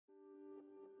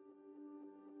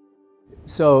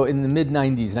So in the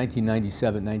mid-90s,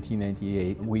 1997,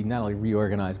 1998, we not only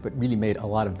reorganized, but really made a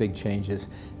lot of big changes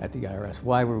at the IRS.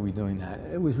 Why were we doing that?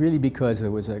 It was really because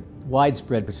there was a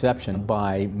widespread perception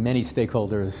by many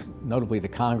stakeholders, notably the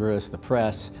Congress, the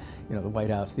press, the White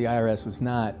House. The IRS was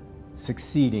not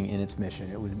succeeding in its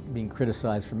mission. It was being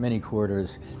criticized for many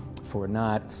quarters for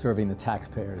not serving the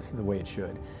taxpayers the way it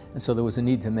should. And so there was a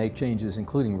need to make changes,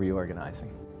 including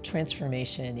reorganizing.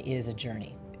 Transformation is a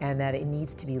journey, and that it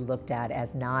needs to be looked at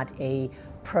as not a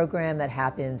program that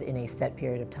happens in a set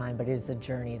period of time, but it is a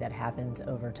journey that happens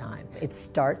over time. It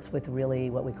starts with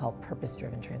really what we call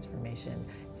purpose-driven transformation.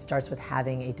 It starts with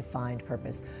having a defined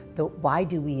purpose. The why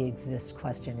do we exist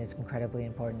question is incredibly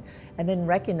important. And then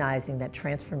recognizing that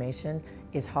transformation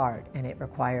is hard and it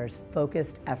requires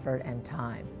focused effort and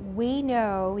time. We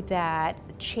know that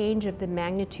change of the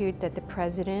magnitude that the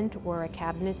president or a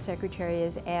cabinet secretary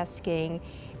is asking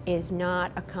is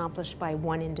not accomplished by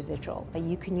one individual.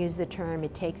 You can use the term,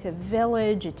 it takes a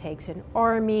village, it takes an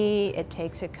army, it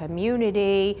takes a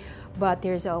community, but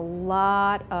there's a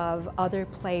lot of other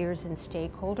players and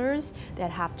stakeholders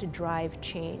that have to drive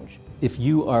change. If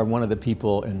you are one of the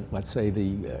people in, let's say,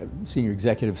 the senior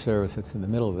executive service that's in the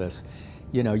middle of this,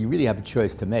 you really have a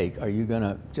choice to make. Are you going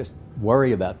to just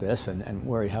worry about this and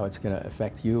worry how it's going to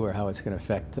affect you or how it's going to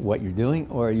affect what you're doing,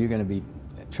 or are you going to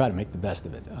try to make the best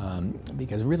of it?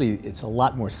 Because really it's a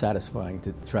lot more satisfying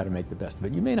to try to make the best of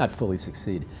it. You may not fully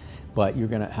succeed, but you're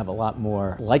going to have a lot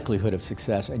more likelihood of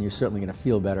success, and you're certainly going to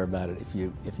feel better about it if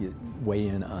you weigh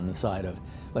in on the side of,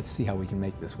 let's see how we can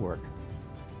make this work.